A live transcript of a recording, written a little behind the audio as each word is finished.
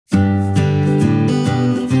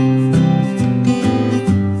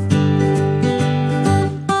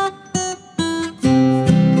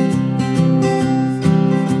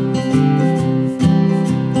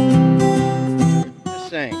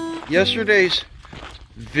yesterday's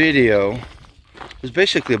video was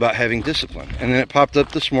basically about having discipline, and then it popped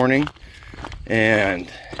up this morning, and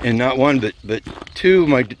not one but two of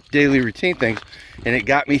my daily routine things, and it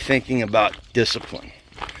got me thinking about discipline.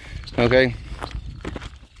 Okay,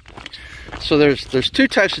 so there's two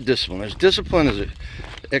types of discipline. There's discipline as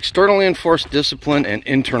externally enforced discipline and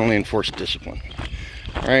internally enforced discipline.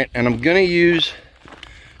 All right, and I'm going to use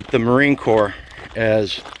the Marine Corps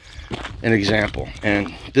as an example,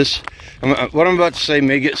 and this, what I'm about to say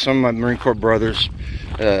may get some of my Marine Corps brothers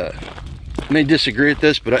may disagree with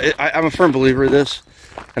this, but I'm a firm believer of this,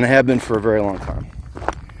 and I have been for a very long time.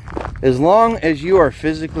 As long as you are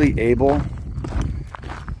physically able,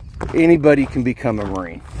 anybody can become a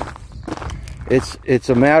Marine. It's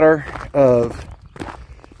a matter of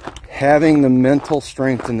having the mental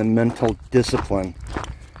strength and the mental discipline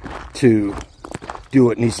to do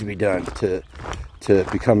what needs to be done to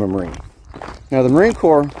become a Marine. Now, the Marine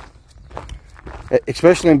Corps,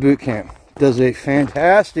 especially in boot camp, does a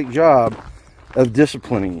fantastic job of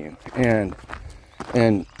disciplining you and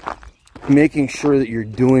making sure that you're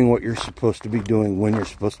doing what you're supposed to be doing when you're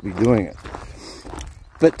supposed to be doing it.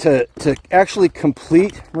 But to actually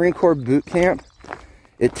complete Marine Corps boot camp,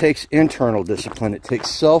 it takes internal discipline. It takes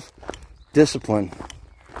self-discipline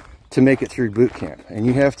to make it through boot camp, and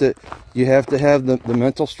you have to have the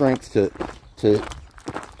mental strength to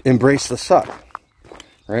embrace the suck,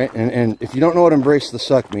 right? And if you don't know what embrace the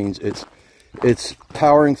suck means, it's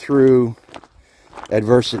powering through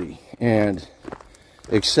adversity and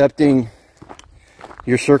accepting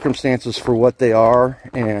your circumstances for what they are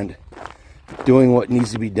and doing what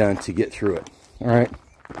needs to be done to get through it. All right,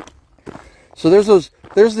 so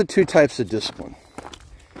there's the two types of discipline.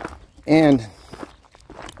 And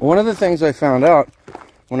one of the things I found out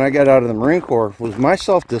when I got out of the Marine Corps was my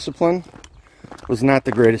self-discipline was not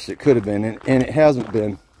the greatest it could have been, and it hasn't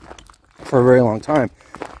been for a very long time.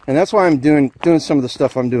 And that's why I'm doing some of the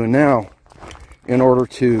stuff I'm doing now in order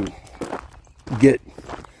to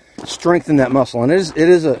strengthen that muscle. And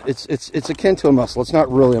it's akin to a muscle. It's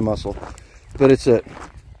not really a muscle, but it's a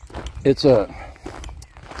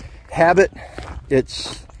habit.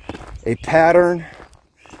 It's a pattern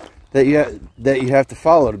that you have to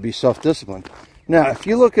follow to be self-disciplined. Now, if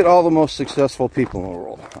you look at all the most successful people in the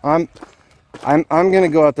world, I'm going to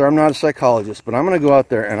go out there. I'm not a psychologist, but I'm going to go out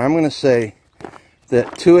there and I'm going to say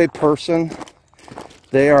that to a person,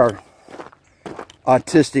 they are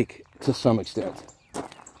autistic to some extent.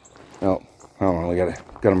 No, hold on, we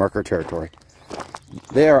gotta mark our territory.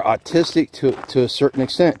 They are autistic to a certain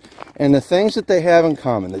extent, and the things that they have in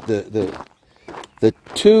common, the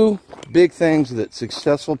two big things that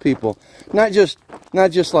successful people, not just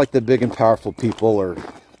like the big and powerful people or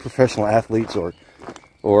professional athletes or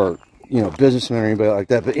businessmen or anybody like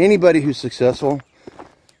that, but anybody who's successful,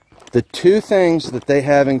 the two things that they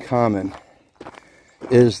have in common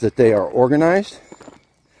is that they are organized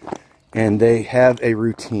and they have a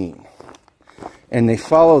routine, and they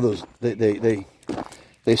follow those. They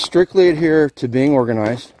strictly adhere to being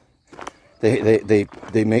organized. They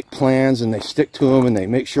make plans and they stick to them, and they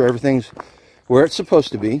make sure everything's where it's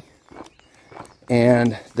supposed to be,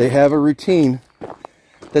 and they have a routine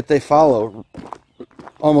that they follow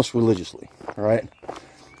almost religiously. All right,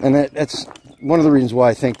 and that's one of the reasons why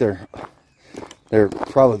I think they're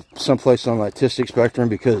probably someplace on the autistic spectrum,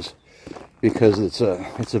 because it's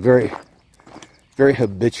a very, very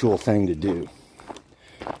habitual thing to do.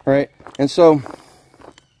 All right, and so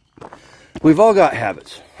we've all got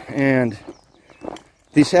habits, and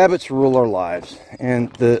these habits rule our lives.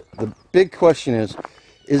 And the big question is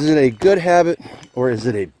it a good habit or is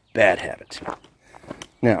it a bad habit?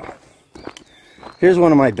 Now, here's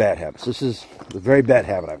one of my bad habits. This is a very bad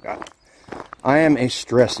habit I've got. I am a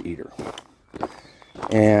stress eater.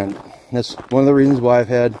 And that's one of the reasons why I've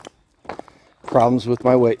had problems with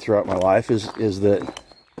my weight throughout my life is that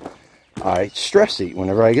I stress eat.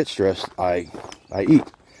 Whenever I get stressed, I eat.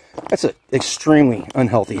 That's an extremely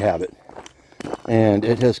unhealthy habit. And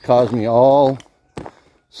it has caused me all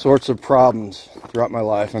sorts of problems throughout my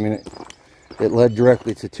life. I mean, it led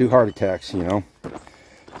directly to 2 heart attacks, you know.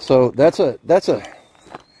 So that's a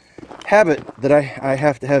habit that I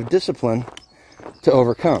have to have discipline to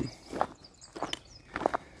overcome.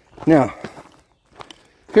 Now,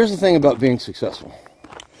 here's the thing about being successful.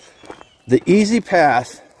 The easy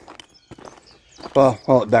path, let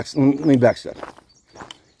me backstep.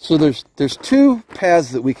 So there's 2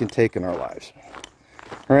 paths that we can take in our lives.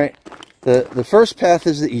 All right? The first path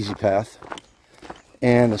is the easy path,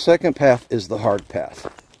 and the second path is the hard path.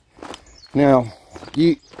 Now,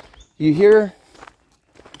 you hear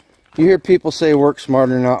people say work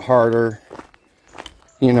smarter, not harder.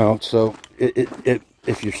 You know, so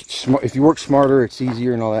if you work smarter, it's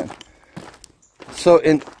easier and all that. So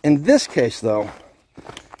in this case, though,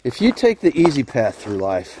 if you take the easy path through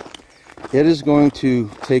life, it is going to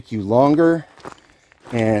take you longer,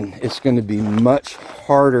 and it's going to be much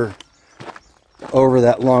harder over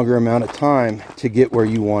that longer amount of time to get where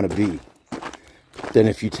you want to be than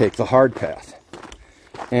if you take the hard path.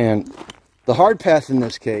 And the hard path in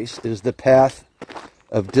this case is the path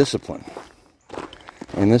of discipline.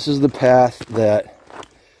 And this is the path that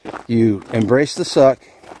you embrace the suck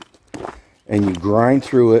and you grind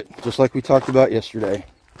through it, just like we talked about yesterday.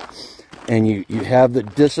 And you have the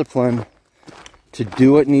discipline to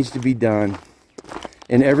do what needs to be done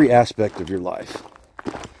in every aspect of your life.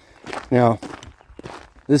 Now,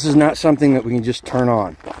 this is not something that we can just turn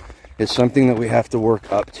on. It's something that we have to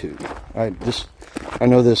work up to. I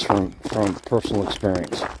know this from personal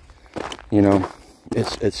experience. You know,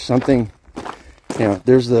 it's something, you know,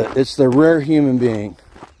 it's the rare human being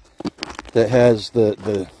that has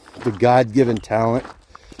the God-given talent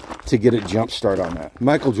to get a jump start on that.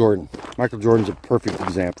 Michael Jordan's a perfect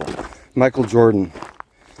example. Michael Jordan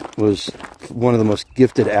was one of the most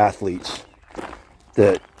gifted athletes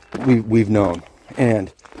that we've known.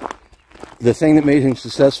 And the thing that made him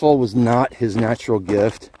successful was not his natural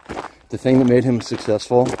gift. The thing that made him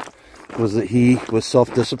successful was that he was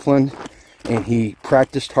self-disciplined, and he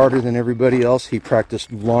practiced harder than everybody else. He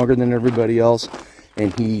practiced longer than everybody else,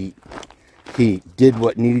 and he did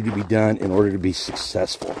what needed to be done in order to be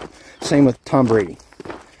successful. Same with Tom Brady.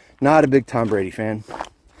 Not a big Tom Brady fan,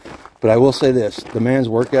 but I will say this: the man's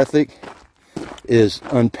work ethic is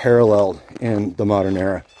unparalleled in the modern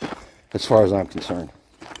era, as far as I'm concerned.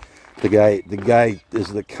 The guy is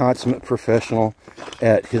the consummate professional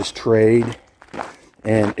at his trade,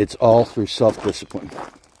 and it's all through self-discipline.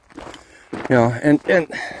 You know, and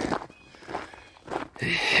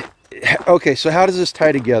okay, so how does this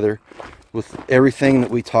tie together with everything that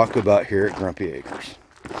we talk about here at Grumpy Acres?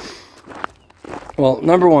 Well,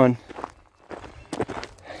 number one,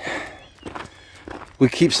 we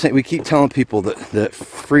keep telling people that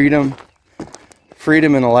freedom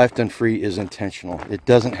in a life done free is intentional. It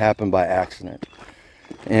doesn't happen by accident.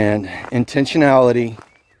 And intentionality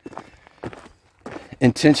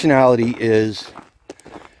is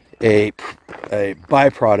a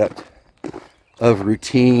byproduct of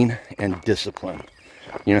routine and discipline.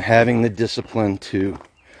 You know, having the discipline to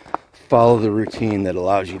follow the routine that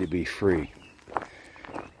allows you to be free.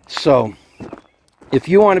 So, if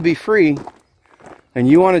you want to be free, and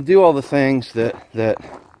you want to do all the things that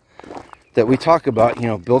we talk about, you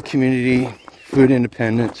know, build community, food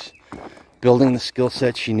independence, building the skill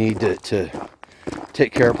sets you need to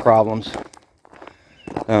take care of problems,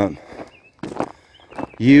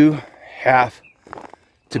 you have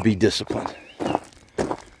to be disciplined.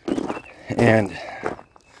 And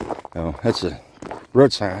oh, that's a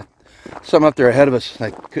road sign. Something up there ahead of us,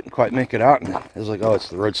 I couldn't quite make it out, and it was like, oh, it's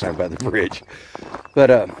the road sign by the bridge.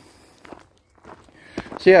 But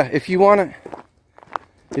so yeah, if you want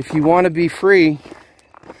to be free,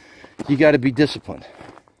 you got to be disciplined.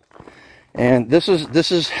 And this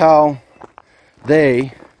is how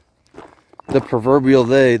the proverbial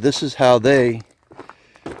this is how they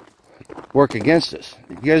work against us.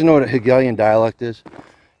 You guys know what a Hegelian dialect is?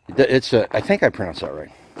 I think I pronounced that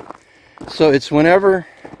right. So it's whenever,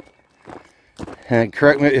 and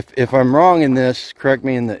correct me if I'm wrong in this, correct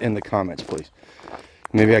me in the comments, please.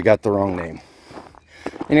 Maybe I got the wrong name.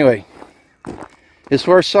 Anyway, it's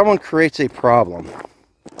where someone creates a problem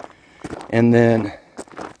and then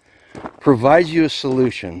provides you a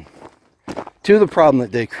solution to the problem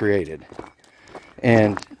that they created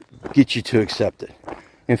and get you to accept it.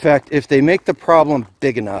 In fact, if they make the problem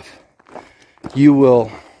big enough, you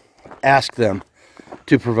will ask them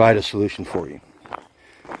to provide a solution for you.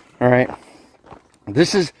 All right?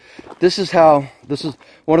 This is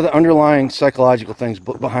one of the underlying psychological things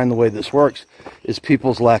behind the way this works is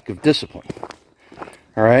people's lack of discipline.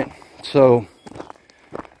 All right? So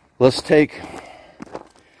let's take,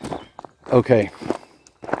 okay.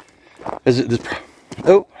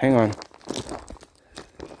 Oh, hang on.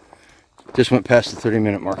 Just went past the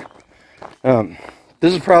 30-minute mark.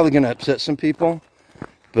 This is probably going to upset some people,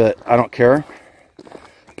 but I don't care.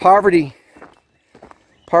 Poverty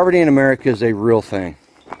in America is a real thing.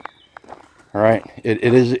 All right, it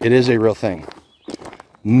is a real thing.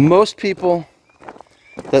 Most people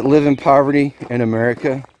that live in poverty in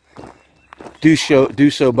America do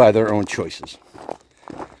so by their own choices.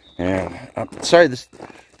 And I'm sorry,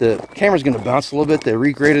 the camera's going to bounce a little bit. They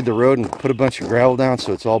regraded the road and put a bunch of gravel down,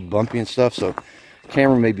 so it's all bumpy and stuff. So the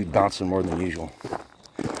camera may be bouncing more than usual.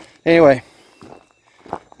 Anyway,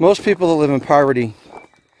 most people that live in poverty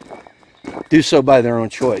do so by their own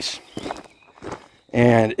choice.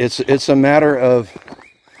 And it's a matter of,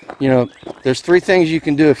 you know, there's 3 things you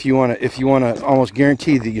can do if you want to almost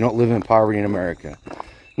guarantee that you don't live in poverty in America.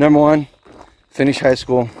 Number 1, finish high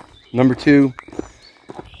school. Number 2,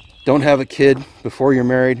 don't have a kid before you're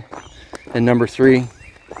married. And number 3,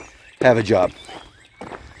 have a job.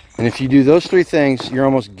 And if you do those 3 things, you're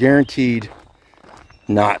almost guaranteed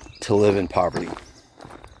not to live in poverty.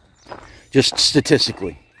 Just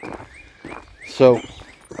statistically. So,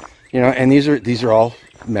 you know, and these are all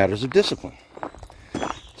matters of discipline.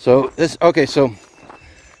 So this, okay, so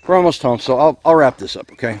we're almost home, so I'll wrap this up,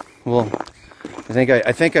 okay? Well,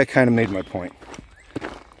 I think I kind of made my point.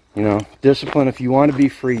 You know, discipline, if you want to be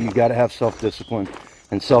free, you got to have self-discipline.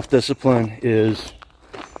 And self-discipline is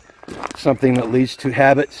something that leads to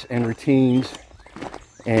habits and routines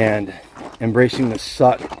and embracing the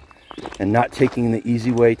suck and not taking the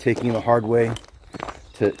easy way, taking the hard way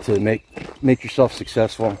to make yourself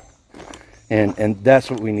successful. And that's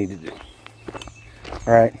what we need to do.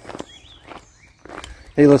 All right.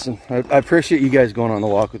 Hey, listen, I appreciate you guys going on the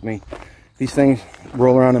walk with me. These things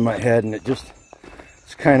roll around in my head, and it's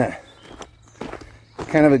kind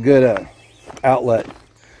of a good outlet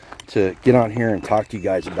to get on here and talk to you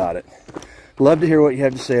guys about it. Love to hear what you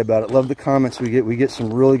have to say about it. Love the comments we get. We get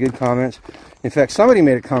some really good comments. In fact, somebody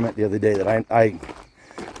made a comment the other day that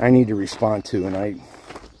I need to respond to, and I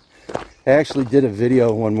actually did a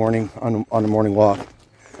video one morning on the morning walk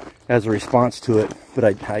as a response to it, but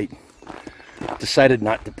I decided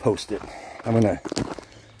not to post it. I'm gonna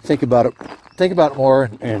think about it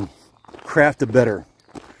more and craft a better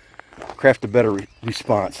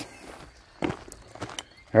response.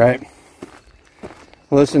 All right.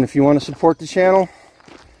 Listen, if you want to support the channel,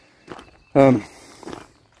 and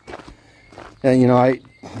you know,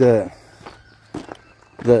 the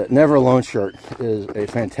Never Alone shirt is a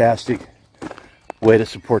fantastic way to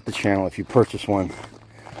support the channel if you purchase one.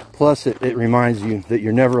 Plus, it reminds you that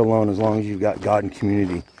you're never alone as long as you've got God and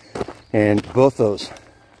community. And both those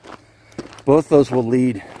will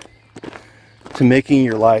lead to making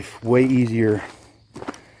your life way easier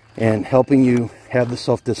and helping you have the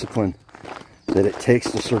self-discipline that it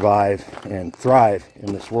takes to survive and thrive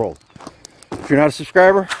in this world. If you're not a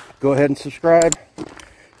subscriber, go ahead and subscribe.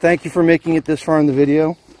 Thank you for making it this far in the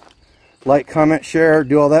video. Like, comment, share,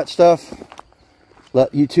 do all that stuff.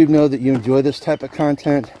 Let YouTube know that you enjoy this type of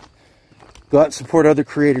content. Go out and support other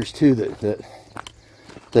creators too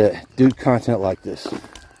that do content like this.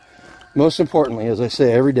 Most importantly, as I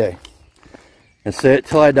say every day, and say it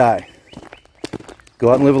till I die, go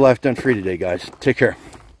out and live a life done free today, guys. Take care.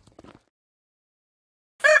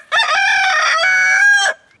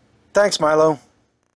 Thanks, Milo.